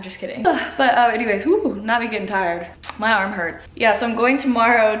badass, I'm just kidding. But anyways, whoo, not me getting tired. My arm hurts. Yeah, so I'm going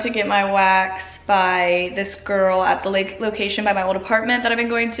tomorrow to get my wax by this girl at the location by my old apartment that I've been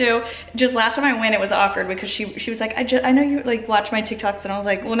going to. Just last time I went, it was awkward because she was like, I know you like watch my TikToks, and I was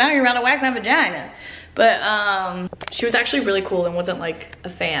like, well now you're around to wax my vagina. But she was actually really cool and wasn't like a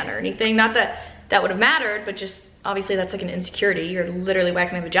fan or anything. Not that that would have mattered, but just obviously that's like an insecurity. You're literally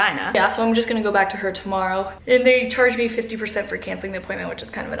waxing my vagina. Yeah, so I'm just gonna go back to her tomorrow. And they charged me 50% for canceling the appointment, which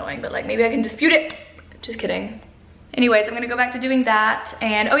is kind of annoying, but like maybe I can dispute it. Just kidding. Anyways, I'm gonna go back to doing that.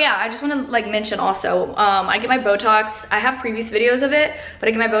 And oh yeah, I just wanna like mention also, I get my Botox. I have previous videos of it, but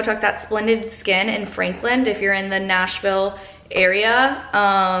I get my Botox at Splendid Skin in Franklin if you're in the Nashville area.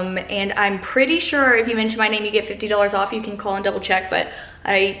 And I'm pretty sure if you mention my name, you get $50 off. You can call and double check, but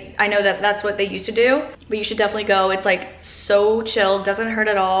I know that that's what they used to do, but you should definitely go. It's like so chill, doesn't hurt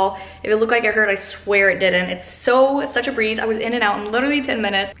at all. If it looked like it hurt, I swear it didn't. It's such a breeze. I was in and out in literally 10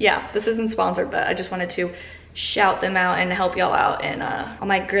 minutes. Yeah, this isn't sponsored, but I just wanted to shout them out and help y'all out and all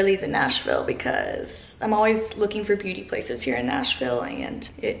my girlies in Nashville, because I'm always looking for beauty places here in Nashville and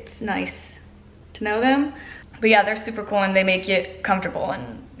it's nice to know them. But yeah, they're super cool and they make you comfortable,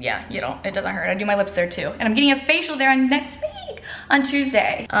 and yeah, it doesn't hurt. I do my lips there too. And I'm getting a facial there next week on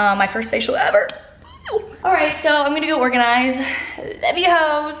Tuesday. My first facial ever. All right, so I'm gonna go organize. Love you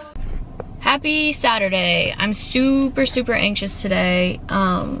hoes. Happy Saturday. I'm super anxious today.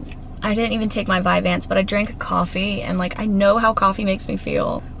 I didn't even take my Vyvanse, but I drank coffee, and like I know how coffee makes me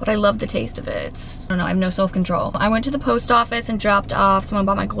feel, but I love the taste of it. I don't know, I have no self-control. I went to the post office and dropped off. Someone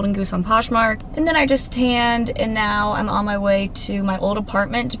bought my golden goose on Poshmark, and then I just tanned, and now I'm on my way to my old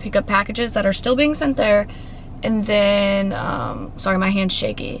apartment to pick up packages that are still being sent there. And then, sorry, my hand's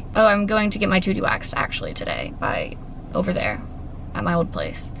shaky. Oh, I'm going to get my 2D waxed actually today over there at my old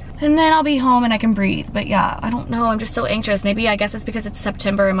place. And then I'll be home and I can breathe. But yeah, I don't know, I'm just so anxious. Maybe I guess it's because it's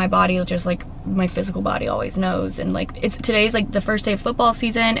September and my body just like my physical body always knows. And like today's like the first day of football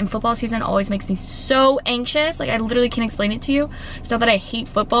season, and football season always makes me so anxious. Like I literally can't explain it to you. It's not that I hate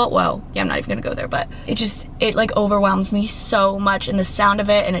football. Well, yeah, I'm not even gonna go there, but it like overwhelms me so much, and the sound of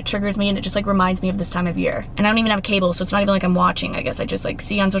it, and it triggers me, and it just like reminds me of this time of year. And I don't even have cable, so it's not even like I'm watching. I guess I just like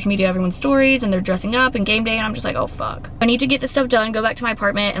see on social media everyone's stories and they're dressing up and game day, and I'm just like, oh fuck. I need to get this stuff done, go back to my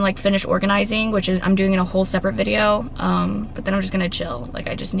apartment and like finish organizing, which is I'm doing in a whole separate video. But then I'm just gonna chill. Like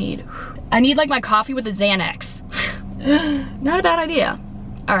I need like my coffee with a Xanax. Not a bad idea.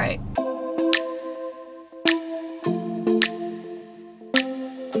 All right.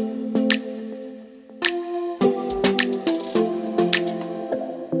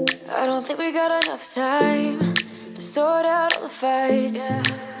 I don't think we got enough time to sort out all the fights,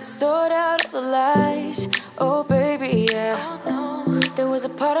 to sort out all the lies. Oh baby, yeah. There was a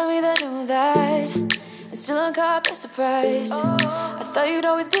part of me that knew that, and still I'm caught by surprise. I thought you'd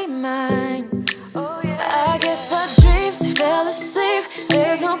always be mine. I guess our dreams fell asleep.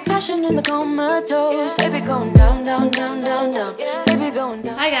 There's no passion in the comatose. Baby going down, down, down, down, down. Baby going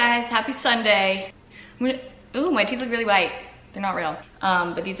down. Hi guys, happy Sunday. Ooh, my teeth look really white. They're not real.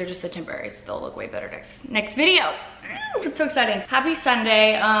 But these are just the temporaries. They'll look way better next video. It's so exciting. Happy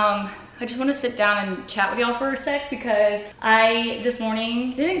Sunday. I just want to sit down and chat with y'all for a sec because this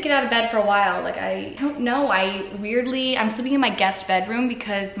morning didn't get out of bed for a while. Like I don't know, I'm sleeping in my guest bedroom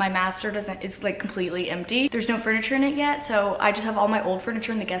because my master is like completely empty. There's no furniture in it yet, so I just have all my old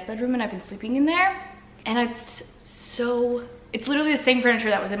furniture in the guest bedroom, and I've been sleeping in there. And it's literally the same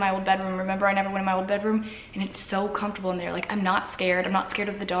furniture that was in my old bedroom. Remember, I never went in my old bedroom, and it's so comfortable in there. Like I'm not scared. I'm not scared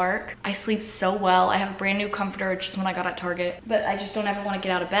of the dark. I sleep so well. I have a brand new comforter, which is one I got at Target, but I just don't ever want to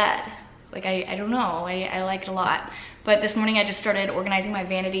get out of bed. Like I don't know, I like it a lot. But this morning I just started organizing my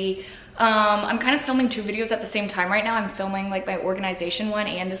vanity. I'm kind of filming 2 videos at the same time right now. I'm filming like my organization one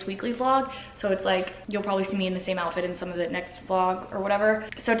and this weekly vlog. So it's like, you'll probably see me in the same outfit in some of the next vlog or whatever.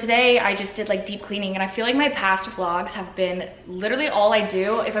 So today I just did like deep cleaning, and I feel like my past vlogs have been literally all I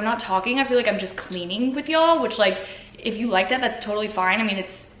do. If I'm not talking, I feel like I'm just cleaning with y'all, which like, if you like that, that's totally fine. I mean,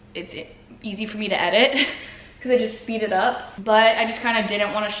 it's easy for me to edit. Because I just speed it up. But I just kind of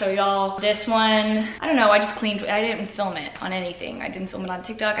didn't want to show y'all this one. I don't know, I just cleaned. I didn't film it on anything. I didn't film it on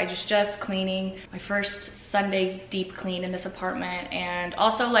TikTok. I just cleaning. My first Sunday deep clean in this apartment. And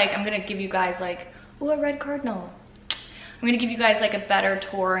also like, I'm gonna give you guys like, oh, a red cardinal. I'm gonna give you guys like a better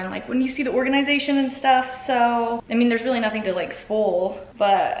tour and like when you see the organization and stuff. So, I mean, there's really nothing to like spoil,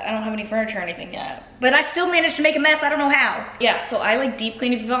 but I don't have any furniture or anything yet. But I still managed to make a mess, I don't know how. Yeah, so I like deep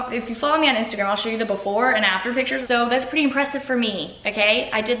clean. If you follow me on Instagram, I'll show you the before and after pictures. So that's pretty impressive for me,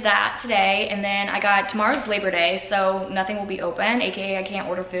 okay? I did that today, and then tomorrow's Labor Day, so nothing will be open, AKA I can't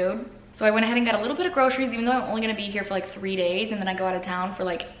order food. So I went ahead and got a little bit of groceries, even though I'm only gonna be here for like 3 days, and then I go out of town for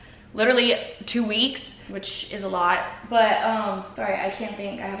like literally 2 weeks, which is a lot. But sorry, I can't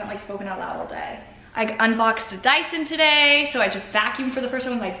think. I haven't like spoken out loud all day. I unboxed a Dyson today, so I just vacuumed for the first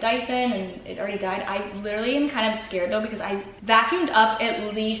time with my Dyson, and it already died. I literally am kind of scared though, because I vacuumed up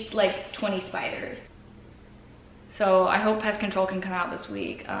at least like 20 spiders. So I hope pest control can come out this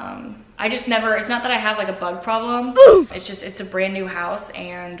week. It's not that I have like a bug problem. It's a brand new house,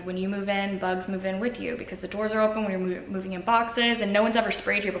 and when you move in, bugs move in with you because the doors are open when you're moving in boxes, and no one's ever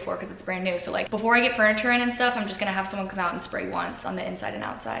sprayed here before because it's brand new. So like before I get furniture in and stuff, I'm just gonna have someone come out and spray once on the inside and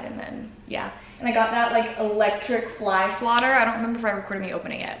outside, and then yeah. And I got that like electric fly swatter. I don't remember if I recorded me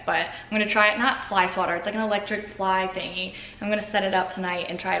opening it, but I'm gonna try it. Not fly swatter, it's like an electric fly thingy. I'm gonna set it up tonight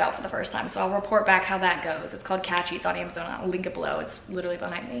and try it out for the first time. So I'll report back how that goes. It's called Catchy. It's on Amazon. I'll link it below. It's literally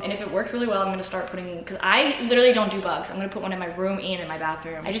behind me. And if it works really well, I'm gonna start putting, because I literally don't do bugs. I'm gonna put one in my room and in my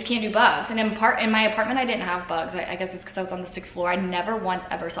bathroom. I just can't do bugs. And in my apartment, I didn't have bugs. I guess it's because I was on the 6th floor. I never once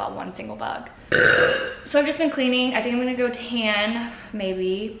ever saw one single bug. So I've just been cleaning. I think I'm gonna go tan,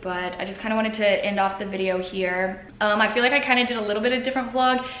 maybe, but I just kind of wanted to end off the video here. I feel like I kind of did a little bit of different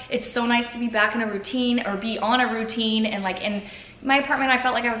vlog. It's so nice to be back in a routine, or be on a routine, and like in my apartment, I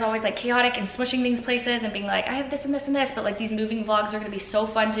felt like I was always like chaotic and smushing things places and being like, I have this and this and this, but like these moving vlogs are gonna be so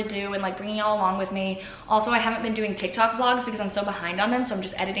fun to do, and like bringing y'all along with me. Also, I haven't been doing TikTok vlogs because I'm so behind on them, so I'm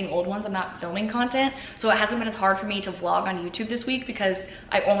just editing old ones. I'm not filming content, so it hasn't been as hard for me to vlog on YouTube this week because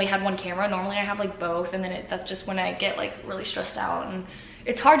I only had one camera. Normally I have like both, and then that's just when I get like really stressed out, and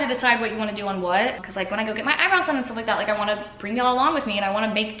it's hard to decide what you want to do on what, because like when I go get my eyebrows done and stuff like that, like I want to bring y'all along with me, and I want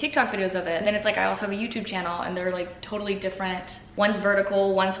to make TikTok videos of it. And then it's like I also have a YouTube channel, and they're like totally different. One's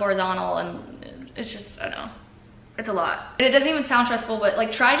vertical, one's horizontal, and it's just, I don't know, it's a lot. And it doesn't even sound stressful, but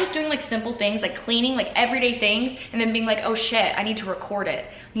like try just doing like simple things, like cleaning, like everyday things, and then being like, oh shit, I need to record it.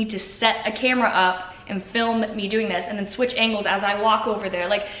 I need to set a camera up and film me doing this, and then switch angles as I walk over there.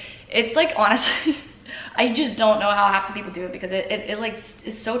 Like, It's like, honestly, I just don't know how half the people do it because it like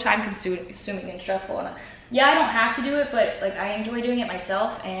is so time consuming and stressful. And yeah, I don't have to do it, but like I enjoy doing it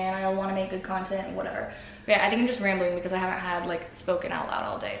myself and I want to make good content and whatever. But yeah, I think I'm just rambling because I haven't had like spoken out loud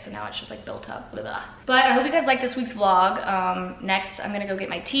all day. So now it's just like built up. Blah, blah. But I hope you guys like this week's vlog. Next, I'm going to go get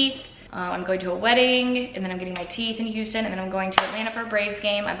my teeth. I'm going to a wedding and then I'm getting my teeth in Houston and then I'm going to Atlanta for a Braves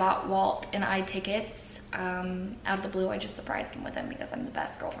game. I bought Walt and I tickets. Out of the blue, I just surprised him with them because I'm the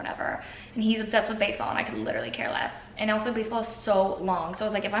best girlfriend ever. And he's obsessed with baseball and I could literally care less. And also baseball is so long. So I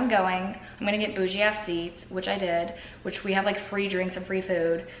was like, if I'm going, I'm gonna get bougie ass seats, which I did, which we have like free drinks and free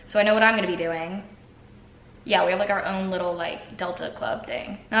food. So I know what I'm gonna be doing. Yeah, we have like our own little like Delta club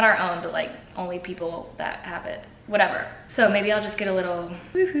thing. Not our own, but like only people that have it. Whatever. So maybe I'll just get a little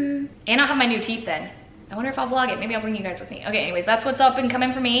woohoo. And I'll have my new teeth then. I wonder if I'll vlog it. Maybe I'll bring you guys with me. Okay, anyways, that's what's up and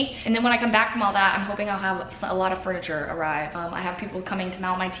coming for me. And then when I come back from all that, I'm hoping I'll have a lot of furniture arrive. I have people coming to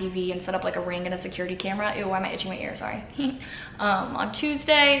mount my TV and set up like a ring and a security camera. Ew, why am I itching my ear? Sorry. On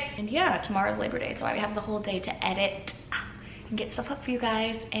Tuesday. And yeah, tomorrow's Labor Day. So I have the whole day to edit and get stuff up for you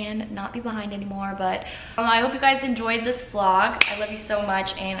guys and not be behind anymore. But I hope you guys enjoyed this vlog. I love you so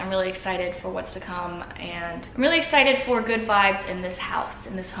much and I'm really excited for what's to come, and I'm really excited for good vibes in this house,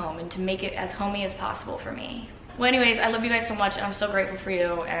 in this home, and to make it as homey as possible for me. Well, anyways, I love you guys so much and I'm so grateful for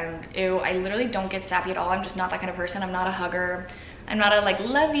you. And ew, I literally don't get sappy at all. I'm just not that kind of person. I'm not a hugger. I'm not a like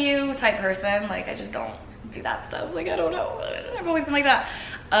love you type person. Like I just don't do that stuff. Like I don't know, I've always been like that.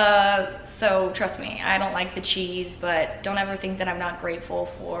 So trust me, I don't like the cheese, but don't ever think that I'm not grateful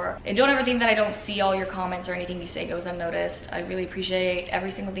for, and don't ever think that I don't see all your comments or anything you say goes unnoticed. I really appreciate every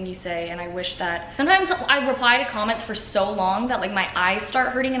single thing you say, and I wish that sometimes I reply to comments for so long that like my eyes start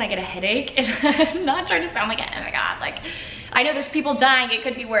hurting and I get a headache. And I'm not trying to sound like, oh my god, like I know there's people dying, it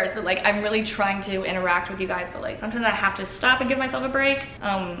could be worse, but like I'm really trying to interact with you guys, but like sometimes I have to stop and give myself a break.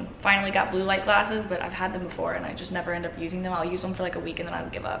 Finally got blue light glasses, but I've had them before and I just never end up using them. I'll use them for like a week and then I'll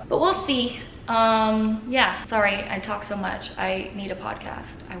give up, but we'll see. Yeah, sorry I talk so much. I need a podcast.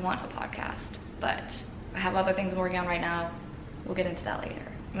 I want a podcast, but I have other things I'm working on right now. We'll get into that later.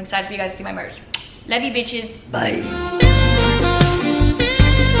 I'm excited for you guys to see my merch. Love you bitches. Bye.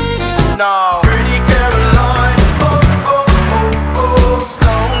 No.